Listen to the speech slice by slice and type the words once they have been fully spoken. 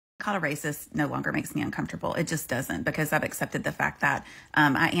Call a racist no longer makes me uncomfortable. It just doesn't, because I've accepted the fact that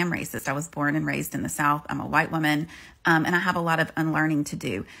I am racist. I was born and raised in the South. I'm a white woman, and I have a lot of unlearning to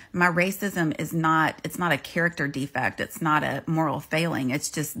do. My racism is it's not a character defect. It's not a moral failing. It's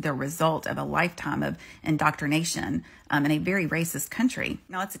just the result of a lifetime of indoctrination in a very racist country.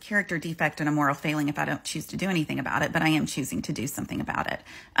 Now, it's a character defect and a moral failing if I don't choose to do anything about it, but I am choosing to do something about it.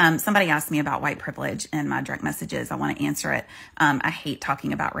 Somebody asked me about white privilege in my direct messages. I want to answer it. I hate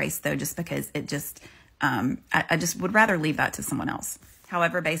talking about race, though, just because it just, I just would rather leave that to someone else.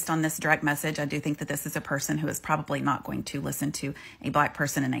 However, based on this direct message, I do think that this is a person who is probably not going to listen to a black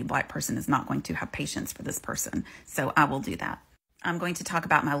person, and a black person is not going to have patience for this person. So I will do that. I'm going to talk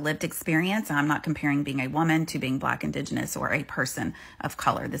about my lived experience. I'm not comparing being a woman to being Black, Indigenous, or a person of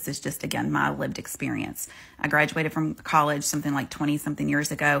color. This is just, again, my lived experience. I graduated from college something like 20-something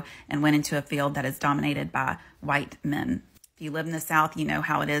years ago and went into a field that is dominated by white men. If you live in the South, you know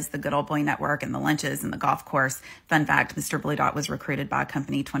how it is, the Good Old Boy Network and the lunches and the golf course. Fun fact, Mr. Blue Dot was recruited by a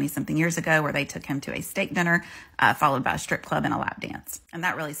company 20-something years ago where they took him to a steak dinner, followed by a strip club and a lap dance. And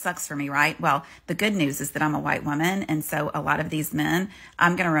that really sucks for me, right? Well, the good news is that I'm a white woman, and so a lot of these men,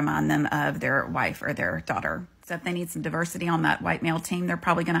 I'm going to remind them of their wife or their daughter. So if they need some diversity on that white male team, they're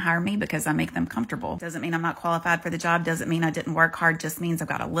probably going to hire me because I make them comfortable. Doesn't mean I'm not qualified for the job, doesn't mean I didn't work hard, just means I've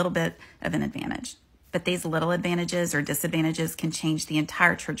got a little bit of an advantage. But these little advantages or disadvantages can change the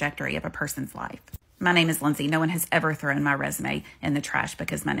entire trajectory of a person's life. My name is Lindsay. No one has ever thrown my resume in the trash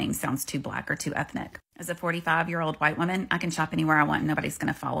because my name sounds too black or too ethnic. As a 45-year-old white woman, I can shop anywhere I want and nobody's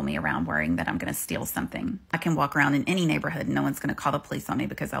going to follow me around worrying that I'm going to steal something. I can walk around in any neighborhood and no one's going to call the police on me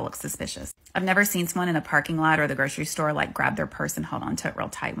because I look suspicious. I've never seen someone in a parking lot or the grocery store like grab their purse and hold on to it real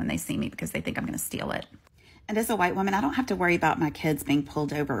tight when they see me because they think I'm going to steal it. And as a white woman, I don't have to worry about my kids being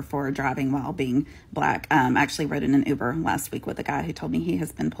pulled over for driving while being black. I actually rode in an Uber last week with a guy who told me he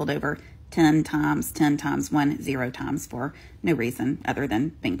has been pulled over 10 times, 0 times for no reason other than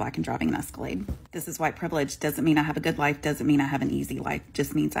being black and driving an Escalade. This is white privilege. Doesn't mean I have a good life. Doesn't mean I have an easy life.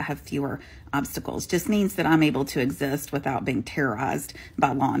 Just means I have fewer obstacles. Just means that I'm able to exist without being terrorized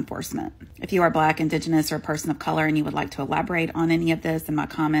by law enforcement. If you are Black, Indigenous, or a person of color and you would like to elaborate on any of this in my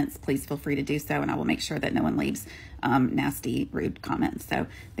comments, please feel free to do so, and I will make sure that no one leaves nasty, rude comments. So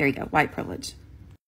there you go, white privilege.